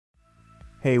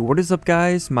Hey, what is up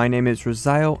guys? My name is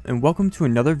Rizzial and welcome to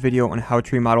another video on how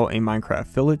to remodel a Minecraft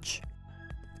village.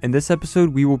 In this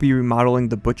episode we will be remodeling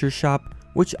the butcher shop,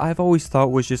 which I've always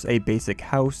thought was just a basic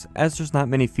house as there's not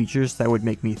many features that would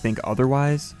make me think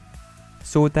otherwise.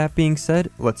 So with that being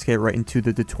said, let's get right into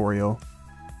the tutorial.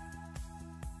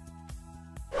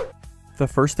 The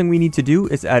first thing we need to do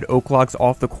is add oak logs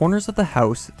off the corners of the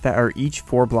house that are each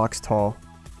 4 blocks tall.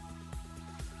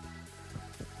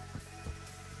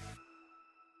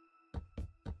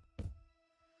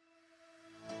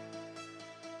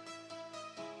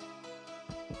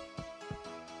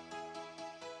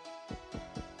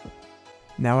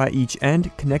 Now at each end,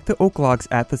 connect the oak logs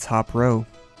at the top row.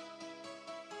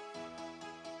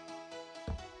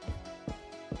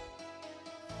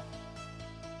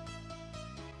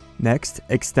 Next,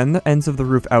 extend the ends of the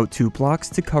roof out 2 blocks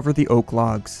to cover the oak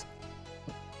logs.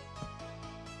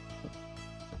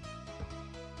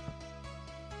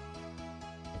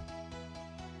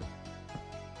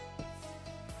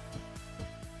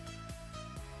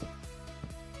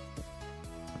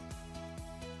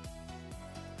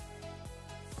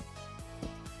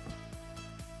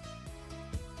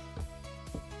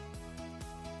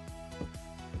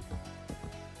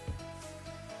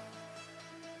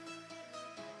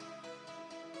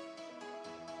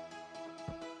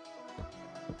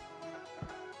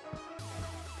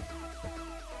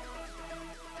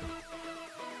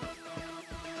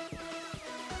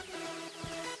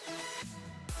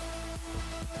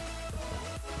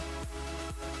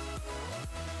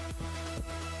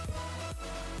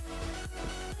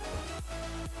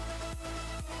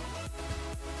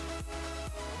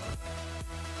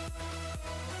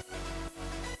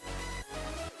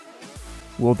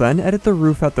 We'll then edit the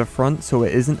roof at the front so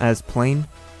it isn't as plain.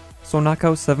 So knock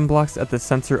out 7 blocks at the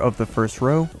center of the first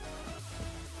row,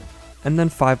 and then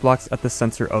 5 blocks at the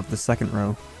center of the second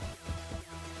row.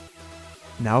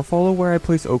 Now follow where I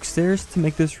place oak stairs to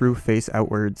make this roof face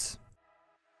outwards.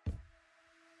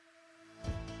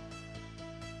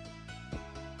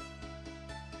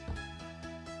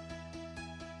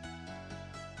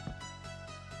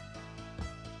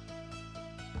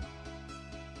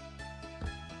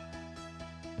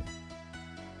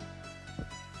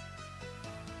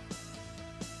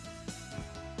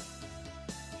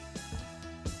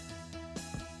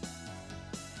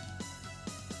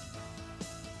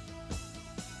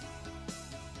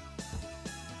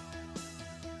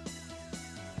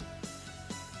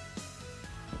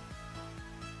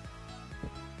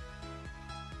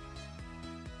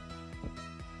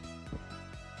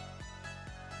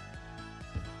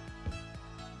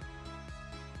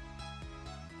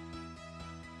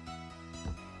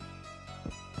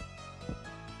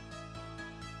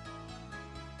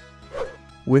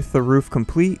 With the roof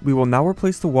complete, we will now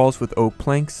replace the walls with oak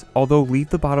planks, although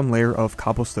leave the bottom layer of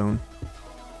cobblestone.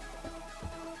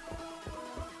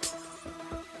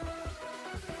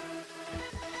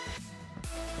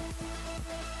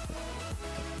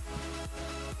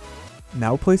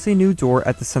 Now place a new door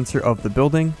at the center of the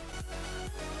building.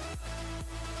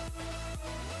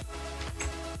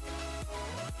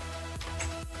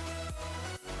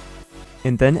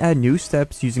 And then add new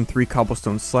steps using 3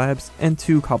 cobblestone slabs and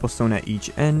 2 cobblestone at each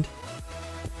end.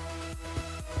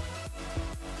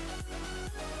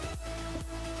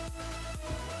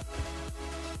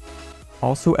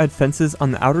 Also add fences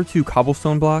on the outer 2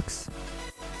 cobblestone blocks.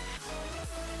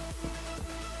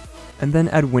 And then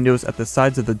add windows at the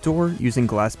sides of the door using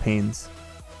glass panes.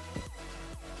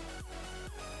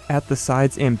 At the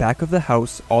sides and back of the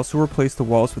house, also replace the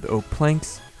walls with oak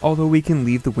planks, although we can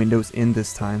leave the windows in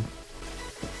this time.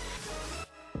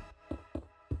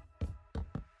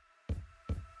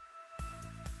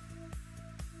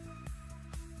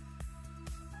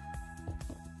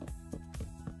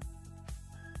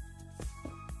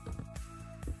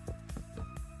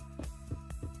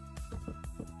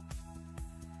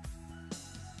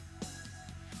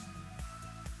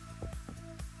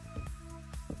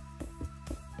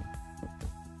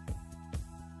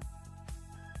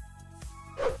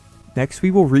 Next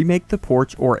we will remake the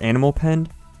porch or animal pen,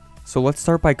 so let's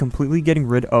start by completely getting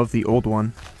rid of the old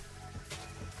one.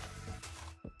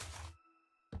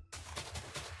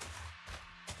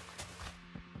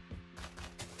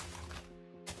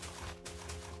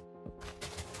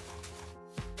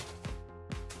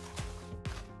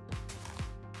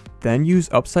 Then use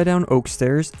upside down oak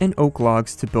stairs and oak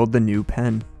logs to build the new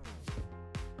pen.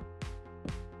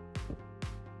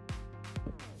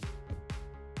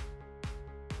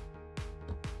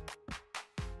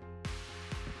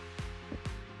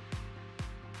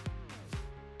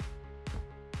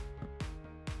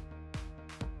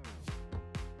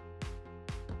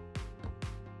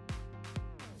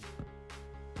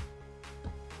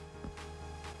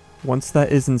 Once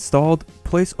that is installed,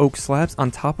 place oak slabs on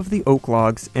top of the oak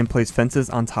logs and place fences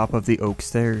on top of the oak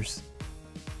stairs.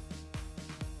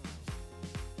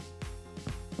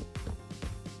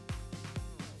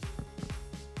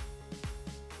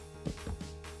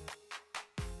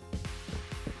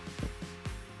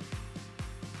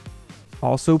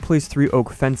 Also place 3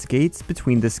 oak fence gates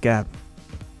between this gap.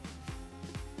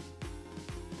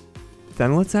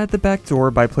 Then let's add the back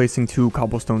door by placing 2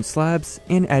 cobblestone slabs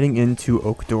and adding in 2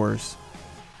 oak doors.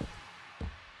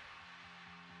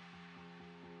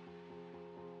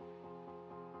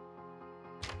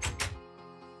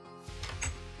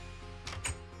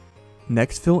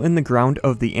 Next, fill in the ground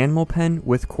of the animal pen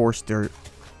with coarse dirt.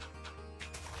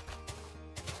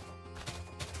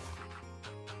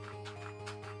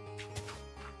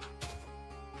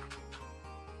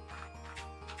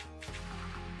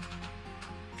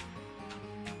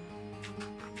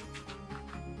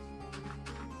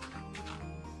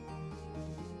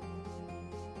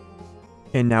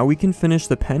 And now we can finish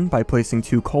the pen by placing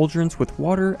 2 cauldrons with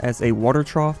water as a water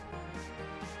trough,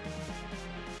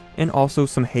 and also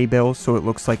some hay bales so it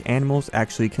looks like animals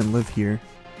actually can live here.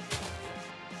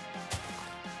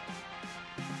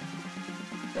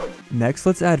 Next,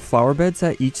 let's add flower beds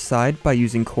at each side by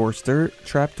using coarse dirt,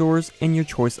 trapdoors, and your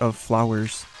choice of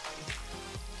flowers.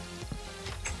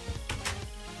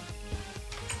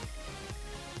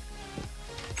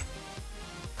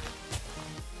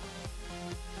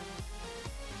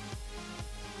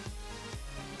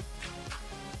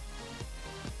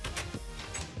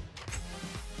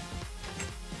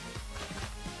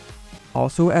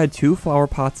 Also add 2 flower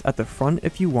pots at the front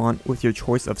if you want, with your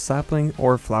choice of sapling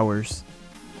or flowers.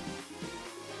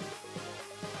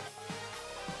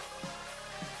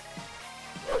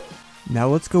 Now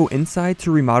let's go inside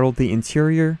to remodel the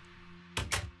interior.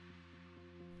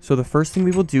 So the first thing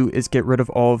we will do is get rid of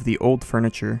all of the old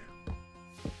furniture.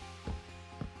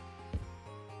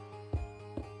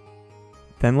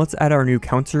 Then let's add our new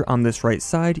counter on this right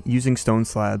side using stone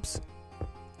slabs.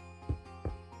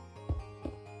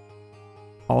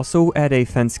 Also add a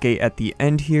fence gate at the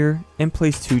end here and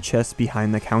place 2 chests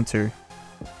behind the counter.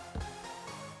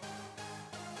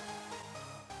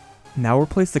 Now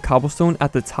replace the cobblestone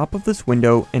at the top of this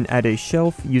window and add a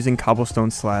shelf using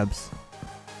cobblestone slabs.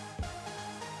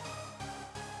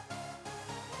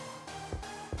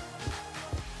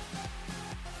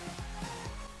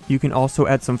 You can also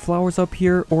add some flowers up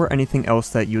here or anything else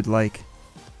that you'd like.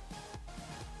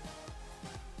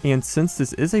 And since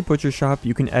this is a butcher shop,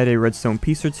 you can add a redstone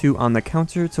piece or 2 on the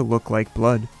counter to look like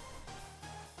blood.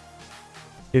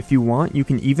 If you want, you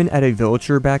can even add a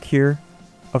villager back here.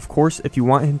 Of course, if you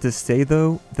want him to stay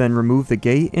though, then remove the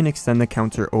gate and extend the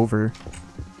counter over.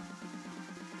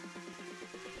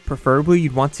 Preferably,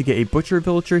 you'd want to get a butcher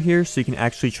villager here so you can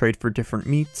actually trade for different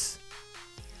meats.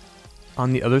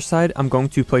 On the other side, I'm going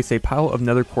to place a pile of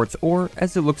nether quartz ore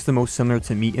as it looks the most similar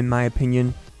to meat in my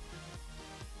opinion.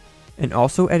 And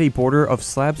also add a border of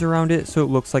slabs around it so it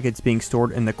looks like it's being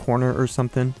stored in the corner or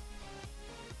something.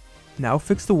 Now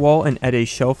fix the wall and add a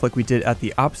shelf like we did at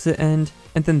the opposite end,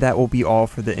 and then that will be all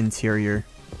for the interior.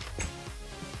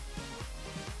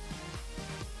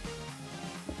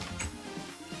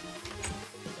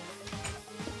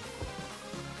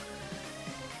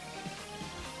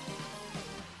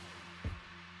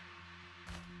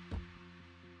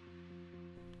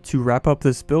 To wrap up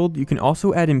this build, you can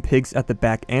also add in pigs at the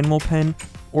back animal pen,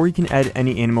 or you can add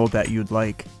any animal that you'd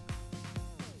like.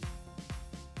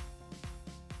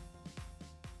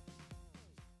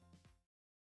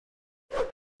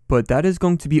 But that is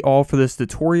going to be all for this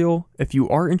tutorial. If you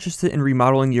are interested in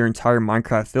remodeling your entire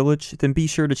Minecraft village, then be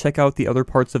sure to check out the other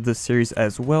parts of this series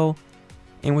as well.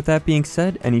 And with that being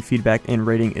said, any feedback and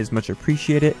rating is much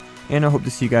appreciated, and I hope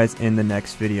to see you guys in the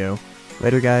next video.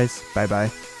 Later guys, bye bye.